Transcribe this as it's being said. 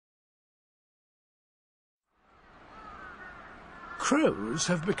Crows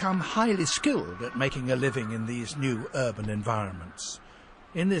have become highly skilled at making a living in these new urban environments.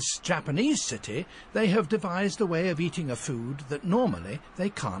 In this Japanese city, they have devised a way of eating a food that normally they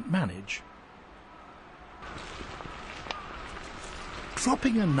can't manage.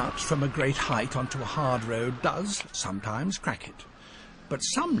 Dropping a nut from a great height onto a hard road does sometimes crack it, but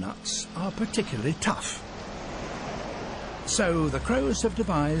some nuts are particularly tough. So the crows have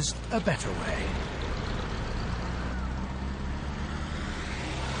devised a better way.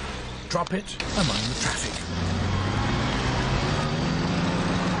 Drop it among the traffic.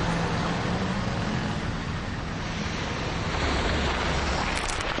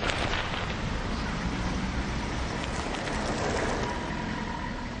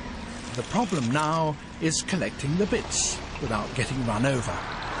 The problem now is collecting the bits without getting run over.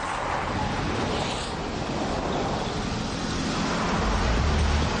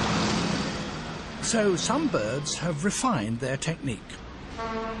 So some birds have refined their technique.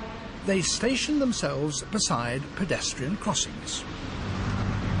 They station themselves beside pedestrian crossings.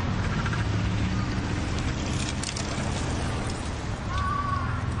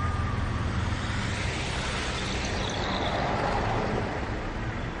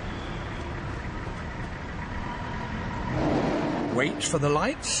 Wait for the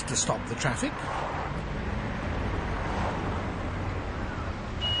lights to stop the traffic.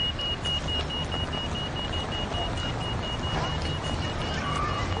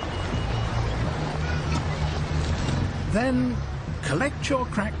 Then collect your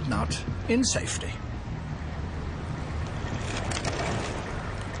cracked nut in safety.